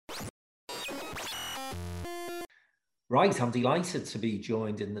Right, I'm delighted to be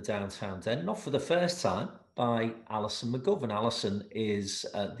joined in the downtown den, not for the first time, by Alison McGovern. Alison is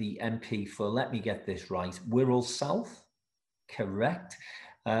the MP for, let me get this right, Wirral South, correct?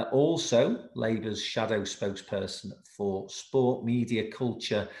 Also, Labour's shadow spokesperson for sport, media,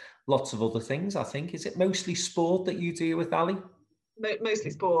 culture, lots of other things, I think. Is it mostly sport that you deal with, Ali?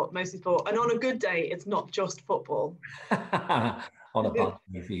 Mostly sport. And on a good day, it's not just football. On a bad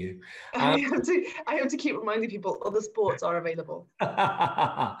day for you. I have to keep reminding people other sports are available.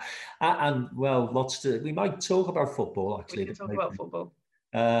 And well, we might talk about football, actually. We can talk about football.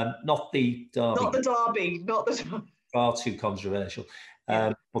 Not the derby. Not the derby. Far too controversial.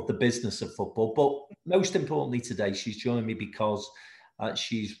 But the business of football. But most importantly today, she's joined me because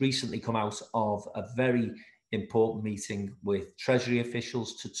she's recently come out of a very important meeting with Treasury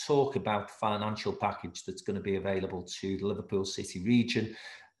officials to talk about the financial package that's going to be available to the Liverpool City region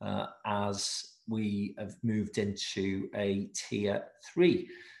as we have moved into a Tier 3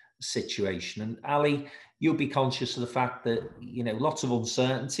 situation. And Ali, you'll be conscious of the fact that, you know, lots of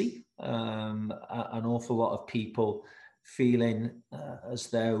uncertainty, an awful lot of people feeling as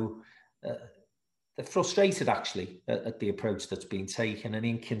though they're frustrated actually at the approach that's been taken, an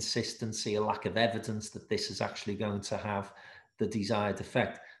inconsistency, a lack of evidence that this is actually going to have the desired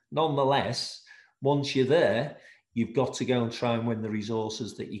effect. Nonetheless, once you're there, you've got to go and try and win the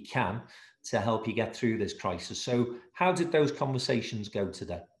resources that you can to help you get through this crisis. So how did those conversations go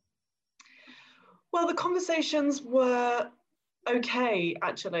today? Well, the conversations were okay,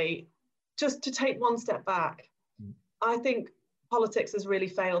 actually. Just to take one step back, I think politics has really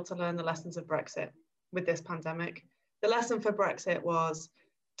failed to learn the lessons of Brexit with this pandemic. The lesson for Brexit was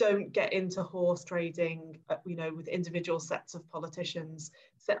don't get into horse trading, with individual sets of politicians,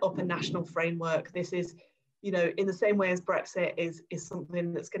 set up a national framework. This is, in the same way as Brexit is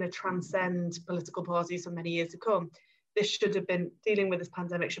something that's going to transcend political parties for many years to come. This should have been, dealing with this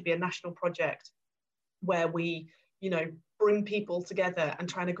pandemic should be a national project where we, bring people together and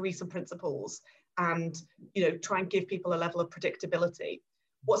try and agree some principles and, try and give people a level of predictability.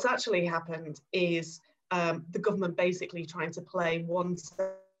 What's actually happened is the government basically trying to play one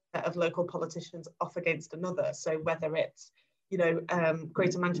set of local politicians off against another. So whether it's,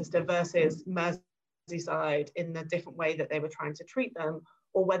 Greater Manchester versus Merseyside in the different way that they were trying to treat them,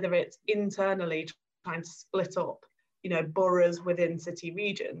 or whether it's internally trying to split up, boroughs within city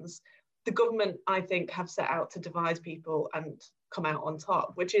regions, the government, I think, have set out to divide people and come out on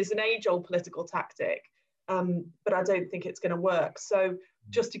top, which is an age-old political tactic, but I don't think it's going to work. So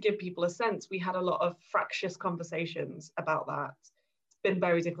just to give people a sense, we had a lot of fractious conversations about that. It's been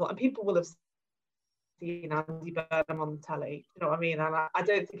very difficult, and people will have seen Andy Burnham on the telly, you know what I mean? And I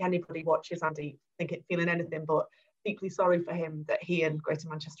don't think anybody watches Andy feeling anything but deeply sorry for him that he and Greater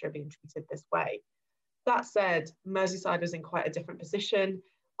Manchester are being treated this way. That said, Merseyside is in quite a different position.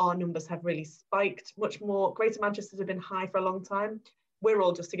 Our numbers have really spiked much more. Greater Manchester have been high for a long time.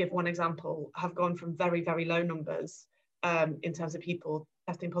 Wirral, just to give one example, have gone from very, very low numbers in terms of people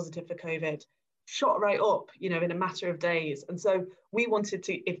testing positive for COVID, shot right up, in a matter of days. And so we wanted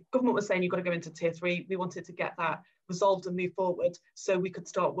to, if government was saying you've got to go into Tier 3, we wanted to get that resolved and move forward so we could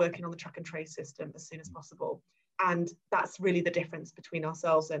start working on the track and trace system as soon as possible. And that's really the difference between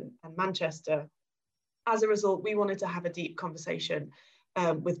ourselves and Manchester. As a result, we wanted to have a deep conversation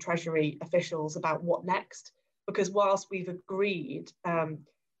with Treasury officials about what next, because whilst we've agreed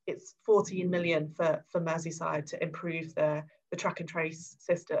it's 14 million for Merseyside to improve the track and trace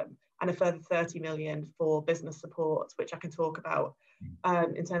system and a further 30 million for business support, which I can talk about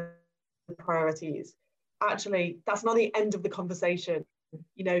in terms of priorities. Actually, that's not the end of the conversation.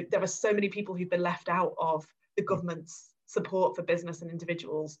 There are so many people who've been left out of the government's support for business and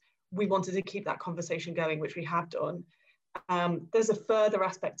individuals. We wanted to keep that conversation going, which we have done. There's a further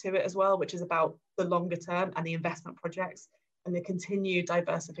aspect to it as well, which is about the longer term and the investment projects and the continued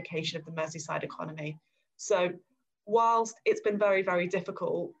diversification of the Merseyside economy. So whilst it's been very, very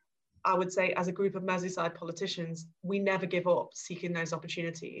difficult, I would say as a group of Merseyside politicians, we never give up seeking those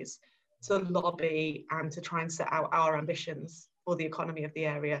opportunities to lobby and to try and set out our ambitions for the economy of the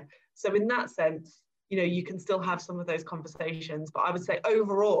area. So in that sense, you can still have some of those conversations, but I would say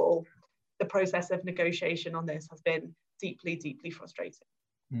overall, the process of negotiation on this has been deeply, deeply frustrating.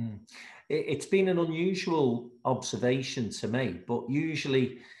 It's been an unusual observation to me, but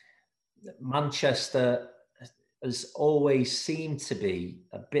usually Manchester has always seemed to be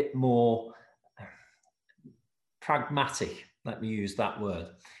a bit more pragmatic, let me use that word,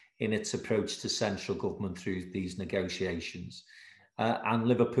 in its approach to central government through these negotiations. And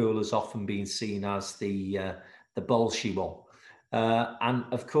Liverpool has often been seen as the bolshy one. And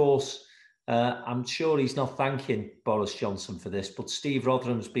of course, I'm sure he's not thanking Boris Johnson for this, but Steve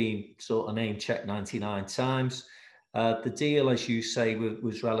Rotherham's been sort of name checked 99 times. The deal, as you say,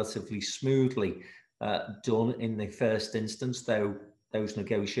 was relatively smoothly done in the first instance, though those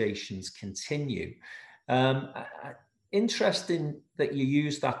negotiations continue. Interesting that you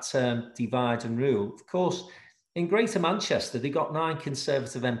use that term divide and rule. Of course, in Greater Manchester, they got 9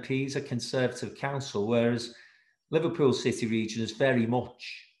 Conservative MPs, a Conservative council, whereas Liverpool City region is very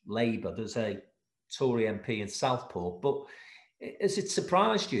much Labour. There's a Tory MP in Southport. But has it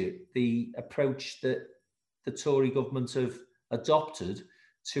surprised you, the approach that the Tory government have adopted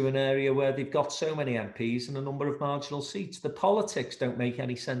to an area where they've got so many MPs and a number of marginal seats? The politics don't make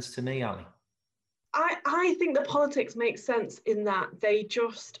any sense to me, Ali. I think the politics make sense in that they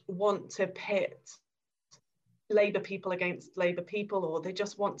just want to pit Labour people against Labour people, or they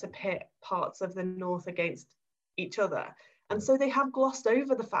just want to pit parts of the North against each other. And so they have glossed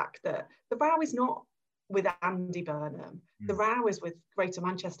over the fact that the row is not with Andy Burnham. The row is with Greater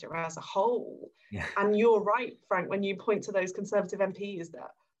Manchester as a whole. Yeah. And you're right, Frank, when you point to those Conservative MPs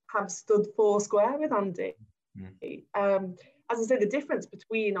that have stood four square with Andy. As I say, the difference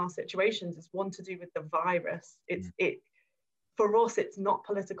between our situations is one to do with the virus. For us, it's not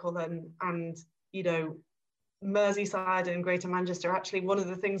political, and you know, Merseyside and Greater Manchester, actually one of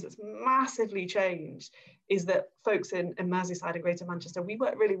the things that's massively changed is that folks in Merseyside and Greater Manchester, we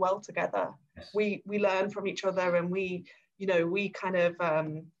work really well together. Yes. We learn from each other, and we kind of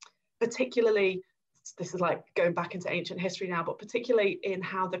particularly, this is like going back into ancient history now, but particularly in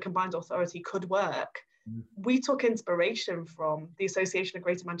how the combined authority could work. We took inspiration from the Association of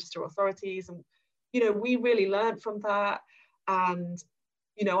Greater Manchester Authorities, and we really learned from that. And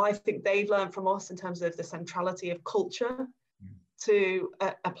I think they've learned from us in terms of the centrality of culture to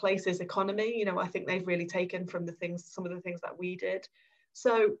a place's economy. I think they've really taken from some of the things that we did.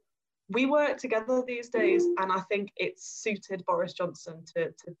 So we work together these days, and I think it's suited Boris Johnson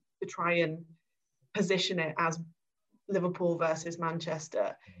to try and position it as Liverpool versus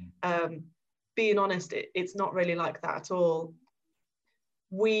Manchester. Being honest, it's not really like that at all.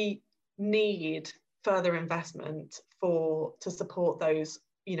 We need further investment to support those,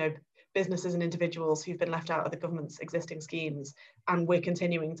 businesses and individuals who've been left out of the government's existing schemes, and we're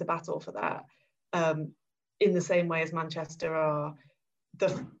continuing to battle for that. In the same way as Manchester are.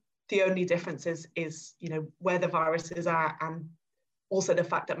 The only difference is where the virus is at, and also the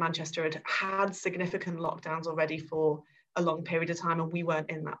fact that Manchester had significant lockdowns already for a long period of time, and we weren't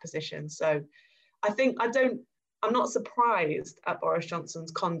in that position. So I'm not surprised at Boris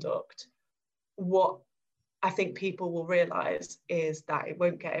Johnson's conduct. What I think people will realise is that it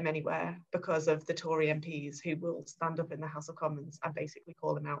won't get him anywhere because of the Tory MPs who will stand up in the House of Commons and basically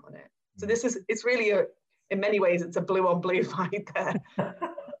call him out on it. So it's really in many ways, it's a blue on blue fight there.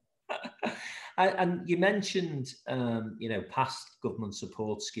 And you mentioned, past government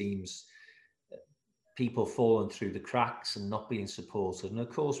support schemes, people falling through the cracks and not being supported. And of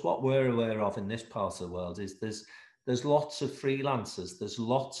course, what we're aware of in this part of the world is there's lots of freelancers, there's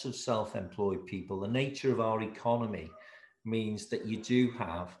lots of self-employed people. The nature of our economy means that you do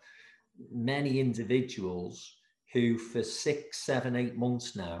have many individuals who for 6, 7, 8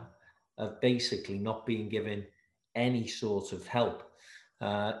 months now have basically not been given any sort of help,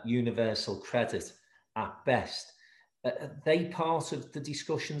 universal credit at best. Are they part of the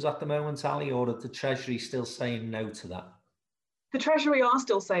discussions at the moment, Ali, or are the Treasury still saying no to that? The Treasury are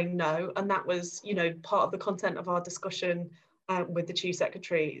still saying no, and that was, part of the content of our discussion with the Chief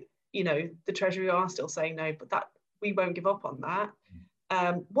Secretary. The Treasury are still saying no, but that we won't give up on that.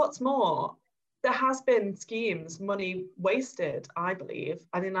 What's more, there has been schemes, money wasted, I believe.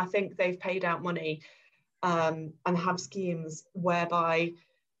 I think they've paid out money and have schemes whereby,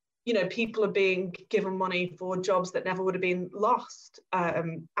 people are being given money for jobs that never would have been lost.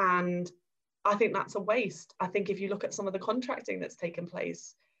 And I think that's a waste. I think if you look at some of the contracting that's taken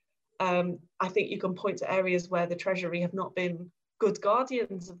place, I think you can point to areas where the Treasury have not been good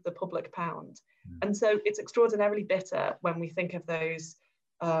guardians of the public pound. And so it's extraordinarily bitter when we think of those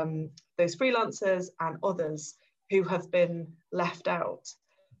freelancers and others who have been left out.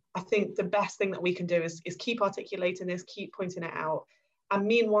 I think the best thing that we can do is keep articulating this, keep pointing it out. And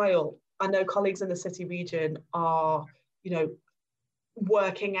meanwhile, I know colleagues in the city region are,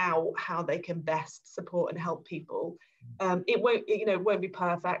 working out how they can best support and help people. It won't be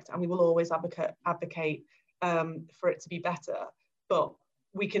perfect, and we will always advocate for it to be better. But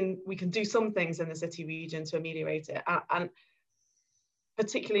we can do some things in the city region to ameliorate it, and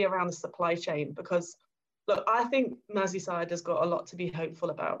particularly around the supply chain. Because look, I think Merseyside has got a lot to be hopeful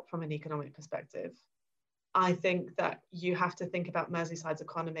about from an economic perspective. I think that you have to think about Merseyside's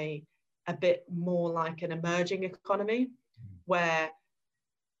economy a bit more like an emerging economy, where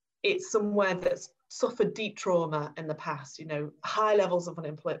it's somewhere that's suffered deep trauma in the past, you know, high levels of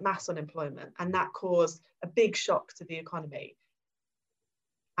unemployment, mass unemployment, and that caused a big shock to the economy.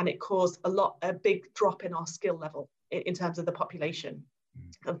 And it caused a big drop in our skill level in terms of the population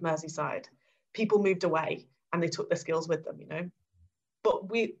of Merseyside. People moved away and they took their skills with them, you know. But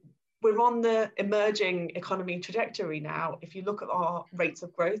we're on the emerging economy trajectory now. If you look at our rates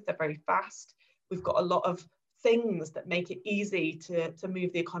of growth, they're very fast. We've got a lot of things that make it easy to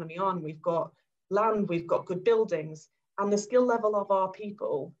move the economy on. We've got land, we've got good buildings, and the skill level of our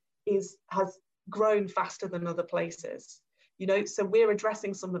people has grown faster than other places. You know, so we're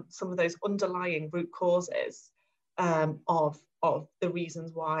addressing some of those underlying root causes of the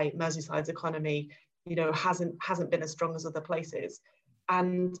reasons why Merseyside's economy, you know, hasn't been as strong as other places.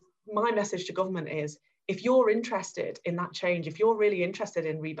 And my message to government is, if you're interested in that change, if you're really interested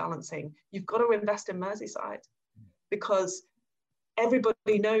in rebalancing, you've got to invest in Merseyside, because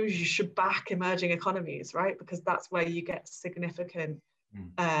everybody knows you should back emerging economies, right? Because that's where you get significant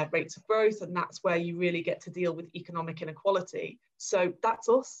rates of growth, and that's where you really get to deal with economic inequality. So that's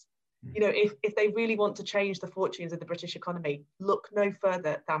us. You know, if they really want to change the fortunes of the British economy, look no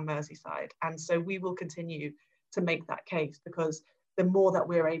further than Merseyside. And so we will continue to make that case, because the more that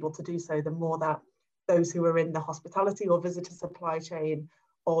we're able to do so, the more that those who are in the hospitality or visitor supply chain,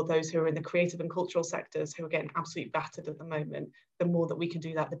 or those who are in the creative and cultural sectors who are getting absolutely battered at the moment, the more that we can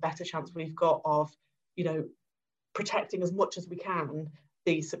do that, the better chance we've got of, you know, protecting as much as we can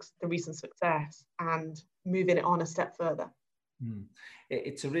the recent success and moving it on a step further.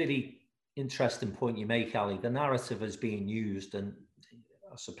 It's a really interesting point you make, Ali. The narrative is being used, and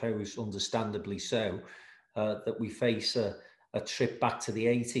I suppose understandably so, that we face a trip back to the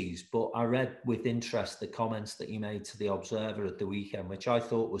 80s. But I read with interest the comments that you made to the Observer at the weekend, which I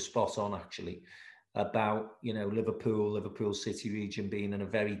thought was spot on, actually, about, you know, Liverpool City region being in a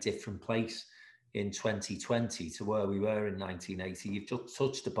very different place in 2020 to where we were in 1980. You've just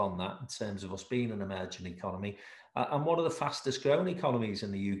touched upon that in terms of us being an emerging economy and one of the fastest growing economies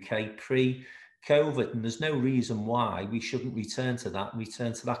in the UK pre-COVID. And there's no reason why we shouldn't return to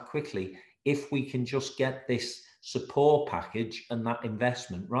that quickly if we can just get this support package and that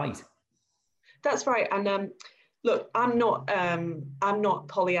investment right. That's right. And look, I'm not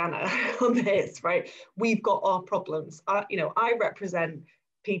Pollyanna on this, right? We've got our problems. I represent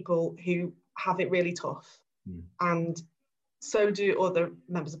people who have it really tough, and so do other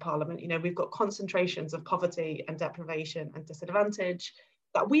members of Parliament. You know, we've got concentrations of poverty and deprivation and disadvantage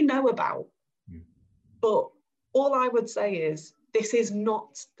that we know about. But all I would say is, this is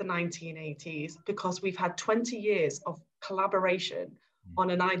not the 1980s, because we've had 20 years of collaboration on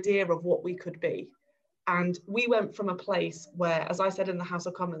an idea of what we could be. And we went from a place where, as I said in the House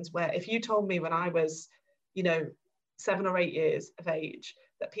of Commons, where if you told me when I was, you know, 7 or 8 years of age,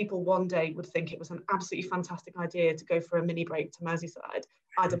 that people one day would think it was an absolutely fantastic idea to go for a mini break to Merseyside,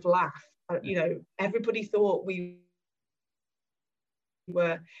 I'd have laughed. You know, everybody thought we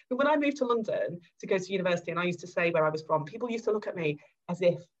were. But when I moved to London to go to university, and I used to say where I was from, people used to look at me as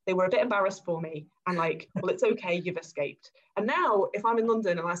if they were a bit embarrassed for me and like, well, it's okay, you've escaped. And now if I'm in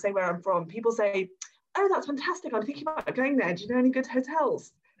London and I say where I'm from, people say, oh, that's fantastic, I'm thinking about going there, do you know any good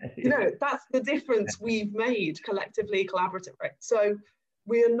hotels? You know, that's the difference we've made collectively, collaborative, right? So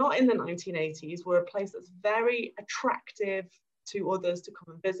we are not in the 1980s. We're a place that's very attractive to others to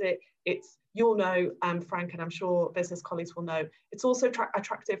come and visit. It's, you'll know, Frank, and I'm sure business colleagues will know, it's also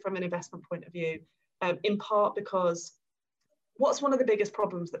attractive from an investment point of view, in part because what's one of the biggest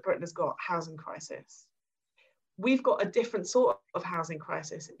problems that Britain has got? Housing crisis. We've got a different sort of housing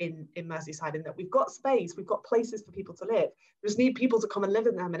crisis in Merseyside, in that we've got space, we've got places for people to live. We just need people to come and live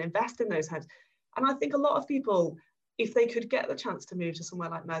in them and invest in those homes. And I think a lot of people, if they could get the chance to move to somewhere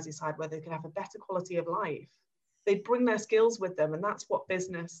like Merseyside where they could have a better quality of life, they'd bring their skills with them, and that's what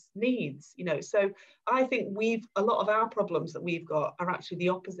business needs, you know. So I think a lot of our problems that we've got are actually the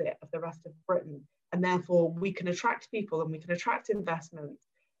opposite of the rest of Britain, and therefore we can attract people and we can attract investment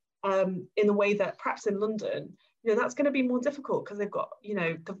in a way that perhaps in London, you know, that's going to be more difficult, because they've got, you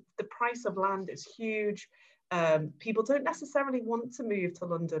know, the price of land is huge. People don't necessarily want to move to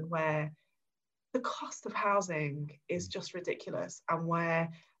London, where the cost of housing is just ridiculous, and where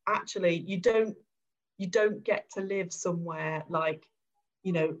actually you don't get to live somewhere like,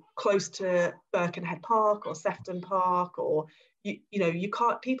 you know, close to Birkenhead Park or Sefton Park, or you know, you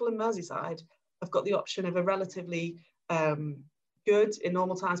can't. People in Merseyside have got the option of a relatively good in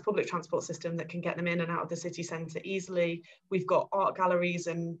normal times, public transport system that can get them in and out of the city centre easily. We've got art galleries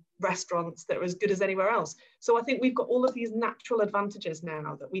and restaurants that are as good as anywhere else. So I think we've got all of these natural advantages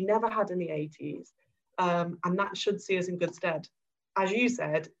now that we never had in the 80s. And that should see us in good stead. As you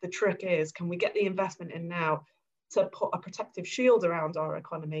said, the trick is, can we get the investment in now to put a protective shield around our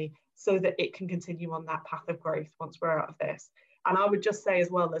economy so that it can continue on that path of growth once we're out of this? And I would just say as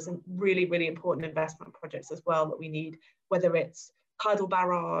well, there's some really, really important investment projects as well that we need, whether it's tidal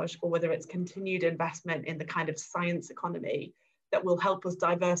barrage or whether it's continued investment in the kind of science economy that will help us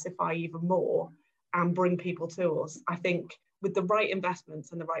diversify even more and bring people to us. I think with the right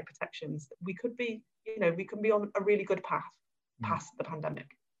investments and the right protections, we could be, we can be on a really good path past the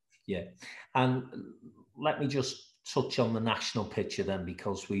pandemic. Yeah. And let me just touch on the national picture then,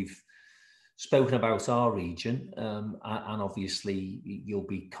 because we've spoken about our region, and obviously you'll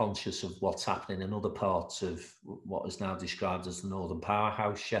be conscious of what's happening in other parts of what is now described as the Northern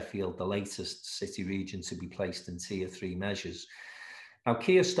Powerhouse, Sheffield, the latest city region to be placed in Tier 3 measures. Now,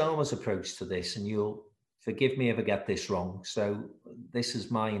 Keir Starmer's approach to this, and you'll forgive me if I get this wrong, so this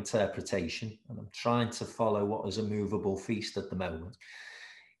is my interpretation, and I'm trying to follow what is a movable feast at the moment,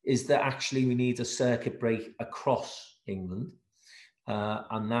 is that actually we need a circuit break across England,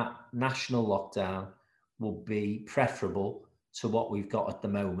 and that national lockdown will be preferable to what we've got at the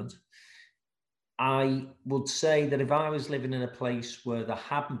moment. I would say that if I was living in a place where there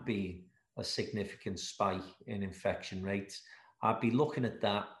hadn't been a significant spike in infection rates, I'd be looking at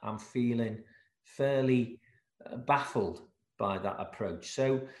that and feeling fairly baffled by that approach.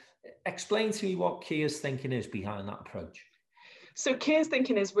 So explain to me what Keir's thinking is behind that approach. So Keir's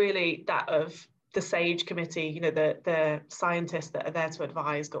thinking is really that of the SAGE committee, the scientists that are there to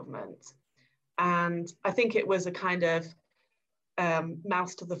advise government. And I think it was a kind of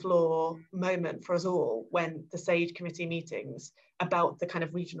mouse to the floor moment for us all when the SAGE committee meetings about the kind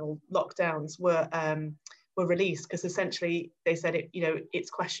of regional lockdowns were released, because essentially they said it's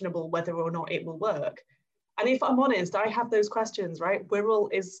questionable whether or not it will work. And if I'm honest, I have those questions, right? Wirral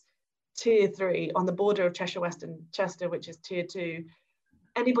is Tier 3 on the border of Cheshire West and Chester, which is Tier 2.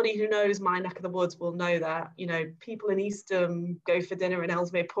 Anybody who knows my neck of the woods will know that, people in Eastham go for dinner in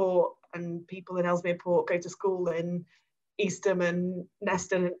Ellesmere Port, and people in Ellesmere Port go to school in Eastham and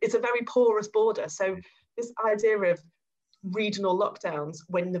Neston. It's a very porous border. So this idea of regional lockdowns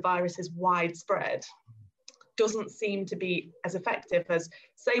when the virus is widespread doesn't seem to be as effective as,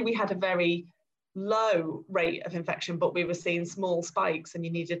 say, we had a very low rate of infection, but we were seeing small spikes and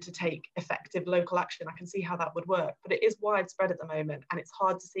you needed to take effective local action. I can see how that would work, but it is widespread at the moment, and it's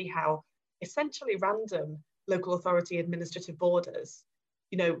hard to see how essentially random local authority administrative borders,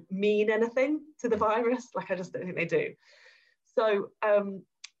 mean anything to the virus. Like, I just don't think they do. So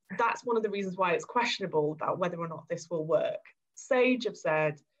that's one of the reasons why it's questionable about whether or not this will work. SAGE have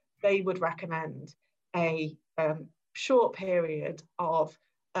said they would recommend a short period of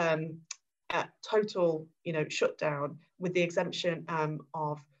total, shutdown with the exemption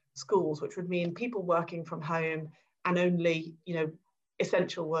of schools, which would mean people working from home and only,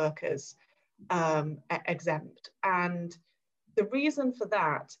 essential workers exempt. And the reason for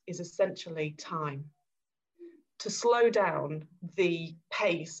that is essentially time, to slow down the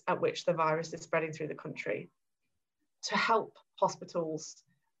pace at which the virus is spreading through the country, to help hospitals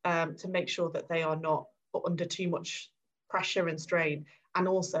to make sure that they are not put under too much pressure and strain, and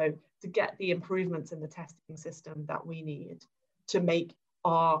also to get the improvements in the testing system that we need to make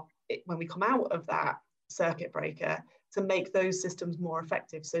when we come out of that circuit breaker, to make those systems more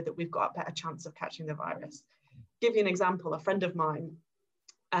effective so that we've got a better chance of catching the virus. Give you an example, a friend of mine,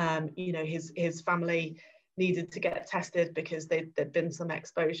 his family needed to get tested because there'd been some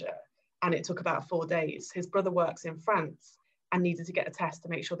exposure, and it took about 4 days. His brother works in France and needed to get a test to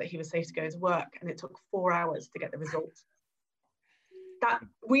make sure that he was safe to go to work, and it took 4 hours to get the result. That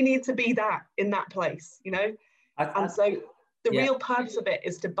we need to be in that place, and so the real purpose of it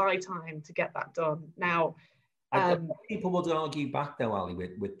is to buy time to get that done. Now, people would argue back though, Ali,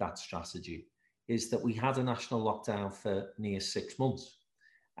 with that strategy, is that we had a national lockdown for near 6 months,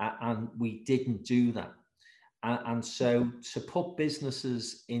 and we didn't do that. And so to put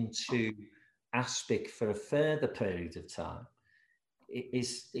businesses into aspic for a further period of time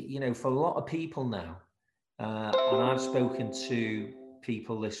is, for a lot of people now, and I've spoken to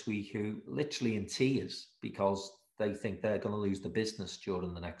people this week who literally in tears because they think they're going to lose the business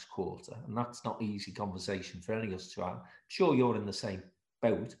during the next quarter. And that's not easy conversation for any of us to have. I'm sure you're in the same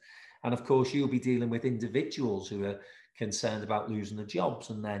boat. And of course, you'll be dealing with individuals who are concerned about losing their jobs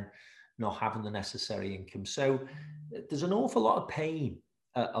and then not having the necessary income. So there's an awful lot of pain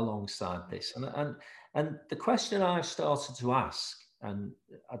alongside this. And the question I've started to ask, and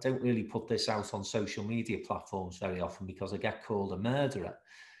I don't really put this out on social media platforms very often because I get called a murderer,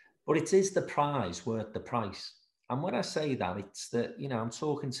 but it is the prize worth the price. And when I say that, it's that, you know, I'm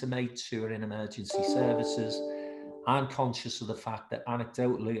talking to mates who are in emergency services. I'm conscious of the fact that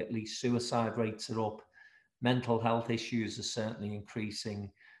anecdotally, at least, suicide rates are up. Mental health issues are certainly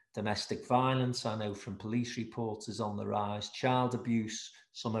increasing. Domestic violence, I know from police reports, is on the rise. Child abuse,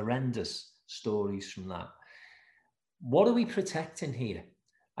 some horrendous stories from that. What are we protecting here?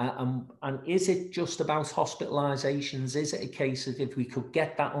 And is it just about hospitalisations? Is it a case of if we could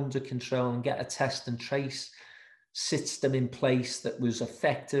get that under control and get a test and trace system in place that was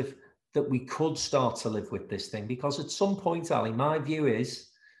effective, that we could start to live with this thing? Because at some point, Ali, my view is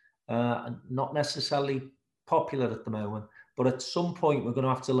not necessarily popular at the moment, but at some point we're going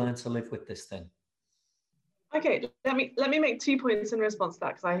to have to learn to live with this thing. Okay, let me make 2 points in response to that,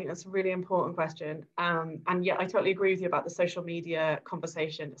 because I think that's a really important question. And yeah, I totally agree with you about the social media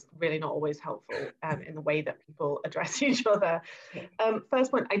conversation. It's really not always helpful in the way that people address each other.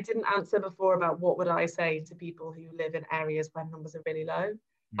 First point, I didn't answer before about what would I say to people who live in areas where numbers are really low.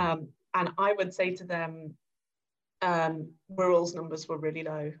 And I would say to them, Wirral's numbers were really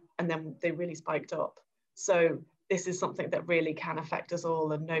low and then they really spiked up. So this is something that really can affect us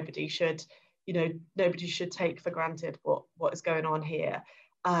all, and nobody should take for granted what is going on here.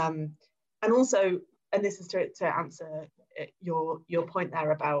 And also, and this is to answer your point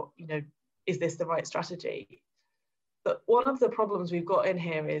there about, you know, is this the right strategy? But one of the problems we've got in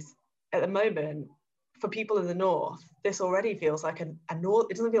here is, at the moment, for people in the north, this already feels like it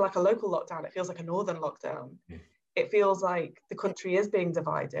doesn't feel like a local lockdown, it feels like a northern lockdown. It feels like the country is being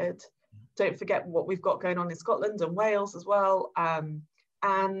divided. Don't forget what we've got going on in Scotland and Wales as well.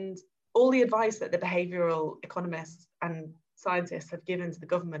 And all the advice that the behavioural economists and scientists have given to the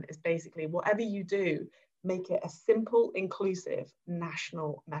government is basically, whatever you do, make it a simple, inclusive,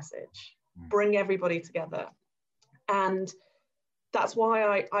 national message. Bring everybody together. And that's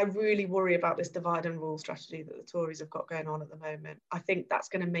why I really worry about this divide and rule strategy that the Tories have got going on at the moment. I think that's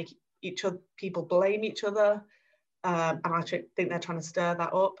going to make people blame each other. And I think they're trying to stir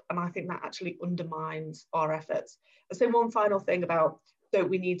that up. And I think that actually undermines our efforts. I'll say one final thing about, don't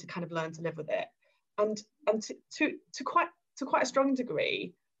we need to kind of learn to live with it? And to quite a strong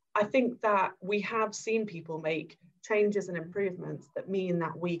degree, I think that we have seen people make changes and improvements that mean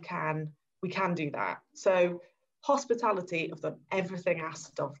that we can do that. So hospitality have done everything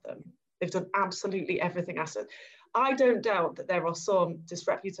asked of them. They've done absolutely everything asked of them. I don't doubt that there are some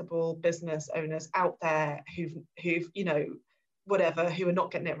disreputable business owners out there who've you know, whatever, who are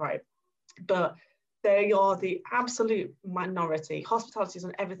not getting it right. But they are the absolute minority. Hospitality is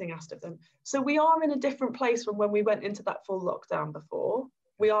on everything asked of them. So we are in a different place from when we went into that full lockdown before.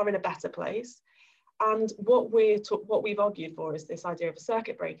 We are in a better place. And what we've argued for is this idea of a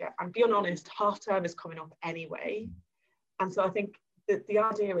circuit breaker. And being honest, half term is coming up anyway. And so I think that the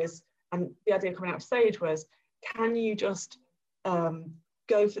idea is, and the idea coming out of Sage was, can you just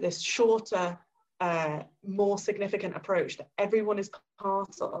go for this shorter, more significant approach that everyone is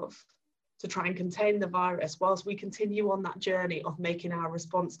part of, to try and contain the virus whilst we continue on that journey of making our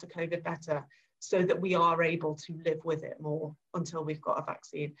response to COVID better, so that we are able to live with it more until we've got a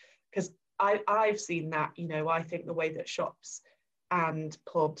vaccine. Because I've seen that, you know, I think the way that shops and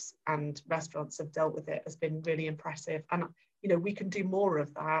pubs and restaurants have dealt with it has been really impressive. And, you know, we can do more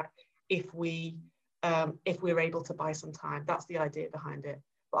of that if we're able to buy some time. That's the idea behind it.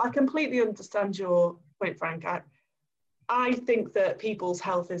 But I completely understand your point, Frank. I think that people's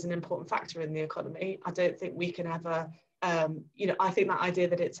health is an important factor in the economy. I don't think we can ever, you know, I think that idea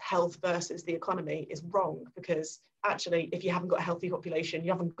that it's health versus the economy is wrong, because actually, if you haven't got a healthy population,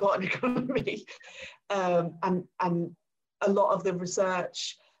 you haven't got an economy. And a lot of the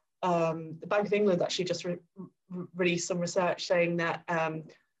research, the Bank of England actually just released some research saying that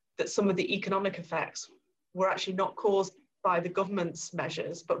that some of the economic effects were actually not caused by the government's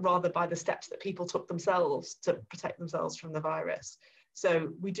measures, but rather by the steps that people took themselves to protect themselves from the virus. So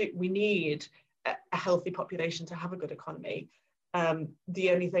we need a healthy population to have a good economy. The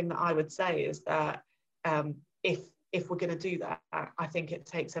only thing that I would say is that if we're going to do that, I think it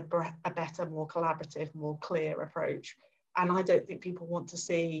takes a better, more collaborative, more clear approach. And I don't think people want to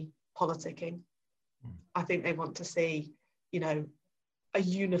see politicking. I think they want to see, you know, a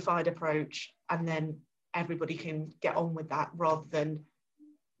unified approach, and then everybody can get on with that, rather than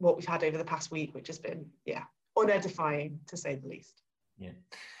what we've had over the past week, which has been, unedifying, to say the least. Yeah.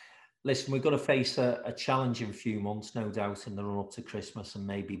 Listen, we've got to face a challenging few months, no doubt, in the run up to Christmas and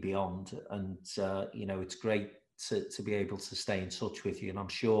maybe beyond. And, you know, it's great to be able to stay in touch with you, and I'm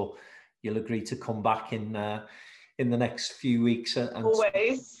sure you'll agree to come back in the next few weeks and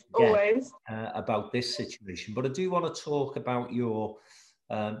always about this situation. But I do want to talk about your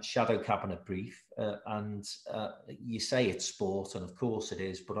shadow cabinet brief, and you say it's sport, and of course it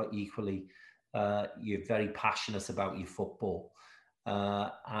is, but equally you're very passionate about your football.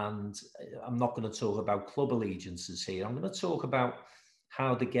 And I'm not going to talk about club allegiances here. I'm going to talk about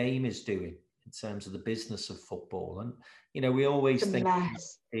how the game is doing in terms of the business of football. And, you know, we always think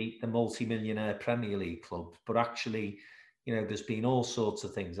the multi-millionaire Premier League club, but actually, you know, there's been all sorts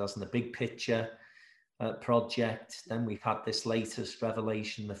of things, hasn't there? Big picture project. Then we've had this latest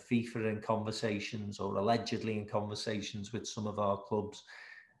revelation, the FIFA in conversations, or allegedly in conversations with some of our clubs.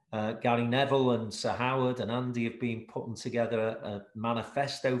 Gary Neville and Sir Howard and Andy have been putting together a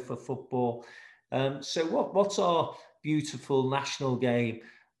manifesto for football. So what's our beautiful national game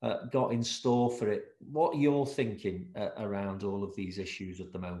got in store for it? What are you thinking around all of these issues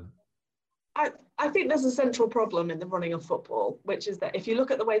at the moment? I think there's a central problem in the running of football, which is that if you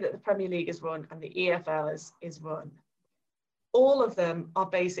look at the way that the Premier League is run and the EFL is run, all of them are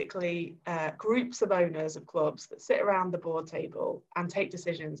basically groups of owners of clubs that sit around the board table and take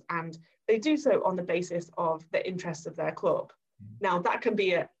decisions, and they do so on the basis of the interests of their club. Now, that can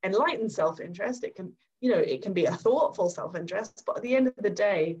be an enlightened self-interest, it can be a thoughtful self-interest, but at the end of the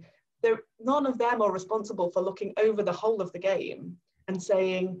day, none of them are responsible for looking over the whole of the game and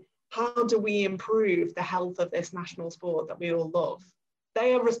saying, how do we improve the health of this national sport that we all love?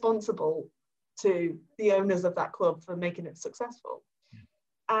 They are responsible to the owners of that club for making it successful.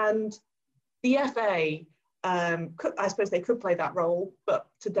 And the FA, I suppose they could play that role, but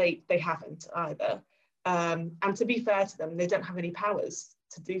to date they haven't either. And to be fair to them, they don't have any powers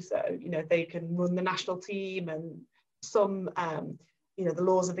to do so. You know, they can run the national team and some, the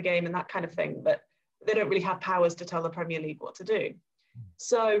laws of the game and that kind of thing, but they don't really have powers to tell the Premier League what to do.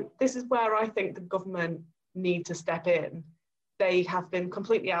 So this is where I think the government need to step in. They have been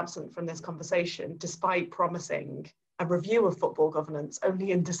completely absent from this conversation, despite promising a review of football governance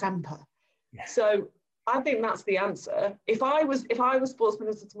only in December. Yeah. So I think that's the answer. If I was sports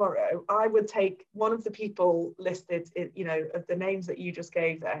minister tomorrow, I would take one of the people listed, of the names that you just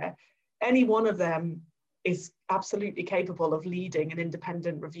gave there. Any one of them is absolutely capable of leading an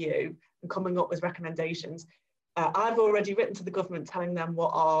independent review and coming up with recommendations. I've already written to the government telling them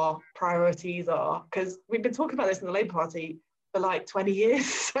what our priorities are, because we've been talking about this in the Labour Party for like 20 years.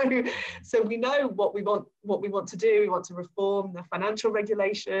 So we know what we want to do. We want to reform the financial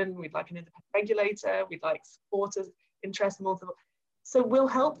regulation. We'd like an independent regulator. We'd like supporters' interest multiple. So we'll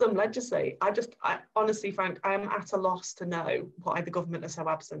help them legislate. I honestly, Frank, I am at a loss to know why the government is so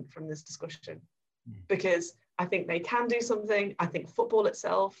absent from this discussion, because I think they can do something. I think football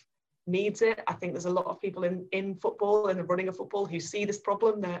itself needs it. I think there's a lot of people in football, in the running of football, who see this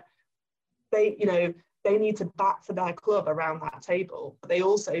problem, that they need to back for their club around that table. But they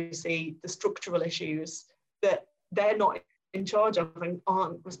also see the structural issues that they're not in charge of and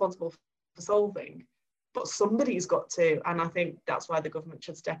aren't responsible for solving. But somebody's got to, and I think that's why the government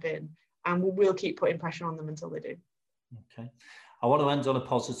should step in, and we'll keep putting pressure on them until they do. Okay. I want to end on a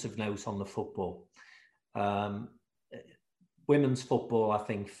positive note on the football. Women's football, I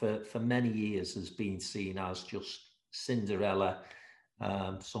think, for many years has been seen as just Cinderella,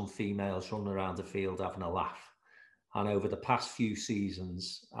 some females running around the field having a laugh. And over the past few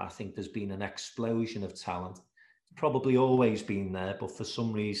seasons, I think there's been an explosion of talent. It's probably always been there, but for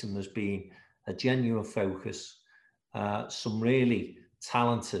some reason there's been a genuine focus, some really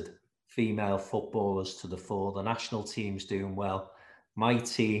talented female footballers to the fore. The national team's doing well. My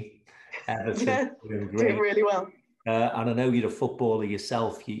team, Everton, doing great. Doing really well. And I know you're a footballer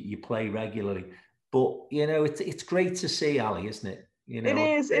yourself, you play regularly, but it's great to see, Ali, isn't it? It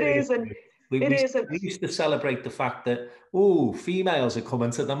is. And we used to celebrate the fact that, females are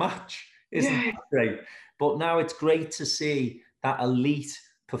coming to the match. Isn't that great? But now it's great to see that elite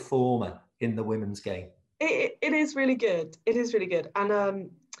performer in the women's game. It is really good. It is really good.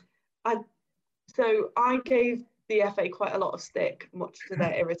 And I gave the FA quite a lot of stick, much to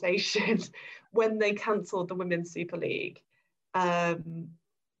their irritation, when they cancelled the Women's Super League. And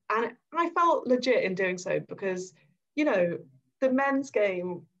I felt legit in doing so, because, the men's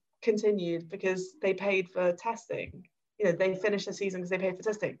game continued because they paid for testing. They finished the season because they paid for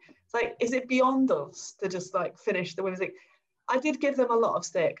testing. It's like, is it beyond us to just finish the Women's League? I did give them a lot of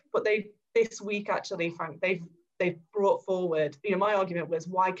stick, but this week, actually, Frank, they've brought forward, my argument was,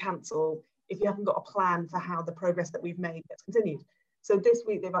 why cancel if you haven't got a plan for how the progress that we've made gets continued? So this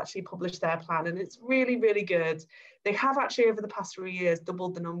week they've actually published their plan, and it's really, really good. They have actually over the past 3 years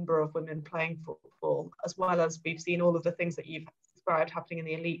doubled the number of women playing football, as well as we've seen all of the things that you've described happening in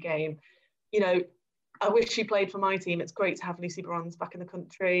the elite game. You know, I wish she played for my team. It's great to have Lucy Bronze back in the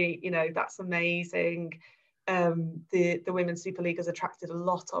country. You know, that's amazing. The Women's Super League has attracted a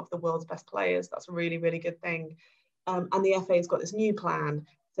lot of the world's best players. That's a really, really good thing. And the FA's got this new plan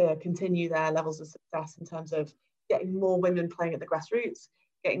to continue their levels of success in terms of getting more women playing at the grassroots,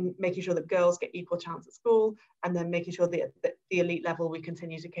 making sure that girls get equal chance at school, and then making sure that the elite level we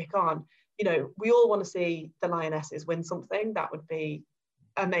continue to kick on. You know, we all want to see the Lionesses win something. That would be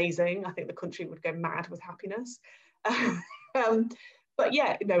amazing. I think the country would go mad with happiness. But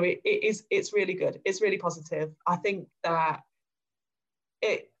yeah, no, it's really good. It's really positive. I think that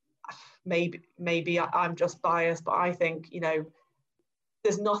maybe I'm just biased, but I think, you know,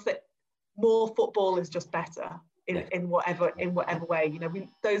 there's nothing more. Football is just better in whatever way. You know,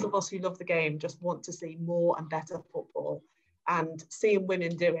 those of us who love the game just want to see more and better football, and seeing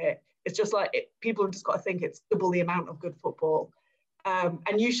women do it, it's just like people have just got to think it's double the amount of good football.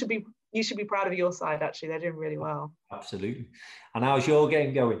 And you should be proud of your side. Actually, they're doing really well. Absolutely. And how's your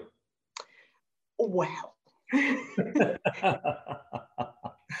game going? Well,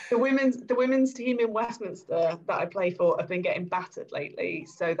 the women's team in Westminster that I play for have been getting battered lately,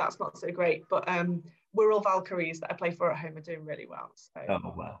 so that's not so great. But Wirral Valkyries that I play for at home are doing really well. So,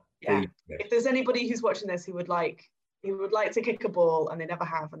 oh well, yeah. If there's anybody who's watching this who would like to kick a ball and they never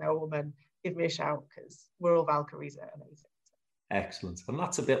have and they're a woman, give me a shout, because Wirral Valkyries are amazing. Excellent. And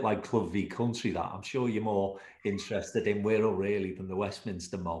that's a bit like Club v Country, that. I'm sure you're more interested in Wirral really than the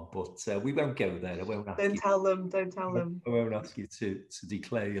Westminster mob, but we won't go there. I won't ask Don't tell them. I won't ask you to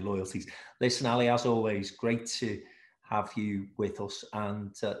declare your loyalties. Listen, Ali, as always, great to have you with us,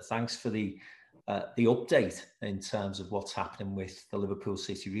 and thanks for the update in terms of what's happening with the Liverpool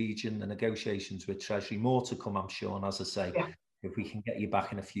City region, the negotiations with Treasury. More to come, I'm sure. And as I say, if we can get you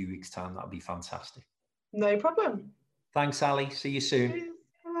back in a few weeks' time, that would be fantastic. No problem. Thanks, Ali. See you soon.